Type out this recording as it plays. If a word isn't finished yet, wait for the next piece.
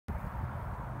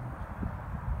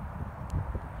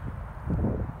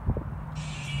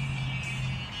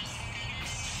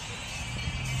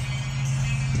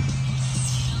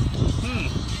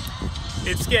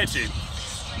It's Sketchy.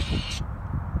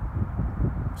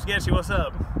 Sketchy, what's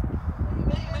up?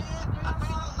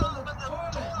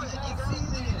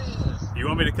 You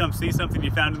want me to come see something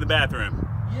you found in the bathroom?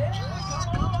 Yeah.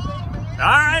 All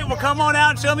right, well, come on out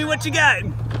and show me what you got.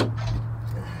 All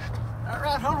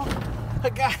right, hold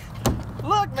on.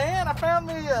 Look, man, I found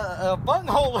me a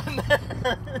bunghole in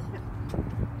there.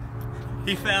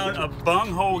 He found a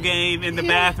bunghole game in the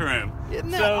bathroom.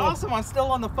 Isn't that awesome? I'm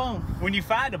still on the phone. When you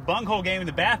find a bunghole game in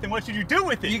the bathroom, what should you do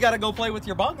with it? You got to go play with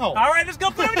your bunghole. All right, let's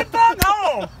go play with the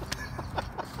bunghole.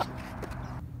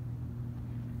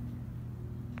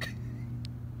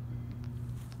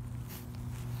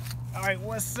 All right,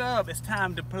 what's up? It's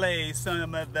time to play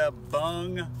some of the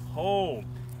Bunghole.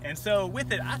 And so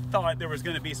with it, I thought there was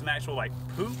going to be some actual like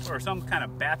poop or some kind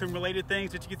of bathroom related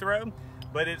things that you could throw.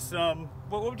 But it's,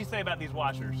 what would you say about these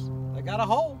washers? They got a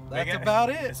hole. That's about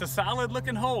it. It's a solid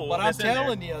looking hole. But I'm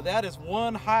telling you, that is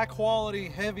one high quality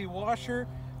heavy washer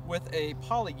with a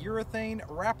polyurethane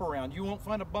wraparound. You won't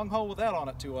find a bunghole with that on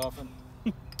it too often.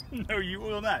 No, you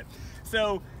will not.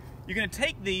 So you're going to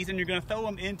take these and you're going to throw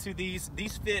them into these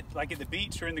fit like at the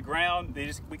beach or in the ground.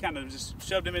 We kind of just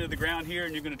shoved them into the ground here,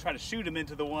 and you're going to try to shoot them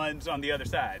into the ones on the other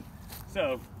side.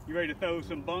 So you ready to throw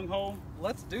some bunghole?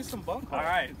 Let's do some bunghole. All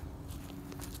right.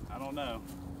 I don't know.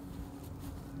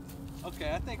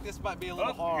 Okay, I think this might be a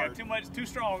little hard. You got too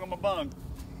strong on my bung.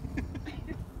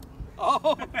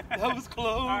 Oh, that was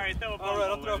close. All right, throw a bunghole. All right,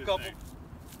 I'll throw a couple. Thing.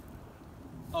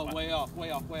 Oh, way off,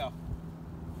 way off, way off.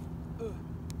 Ooh.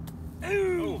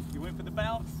 Oh, you went for the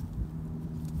bounce?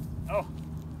 Oh.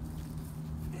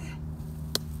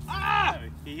 Ah!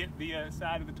 He hit the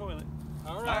side of the toilet.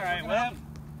 All right, well,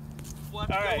 we'll have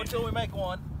to go until we make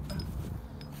one.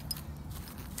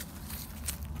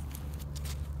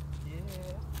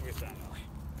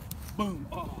 Boom.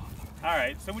 Oh. All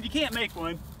right, so when you can't make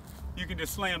one, you can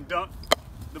just slam dunk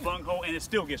the bunghole and it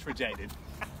still gets rejected.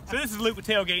 So this is Luke with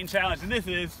Tailgating Challenge, and this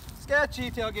is Sketchy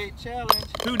Tailgate Challenge.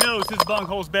 Who knows this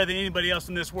bunghole's better than anybody else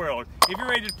in this world. If you're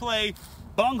ready to play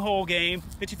bunghole game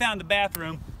that you found in the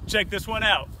bathroom, check this one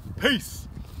out. Peace.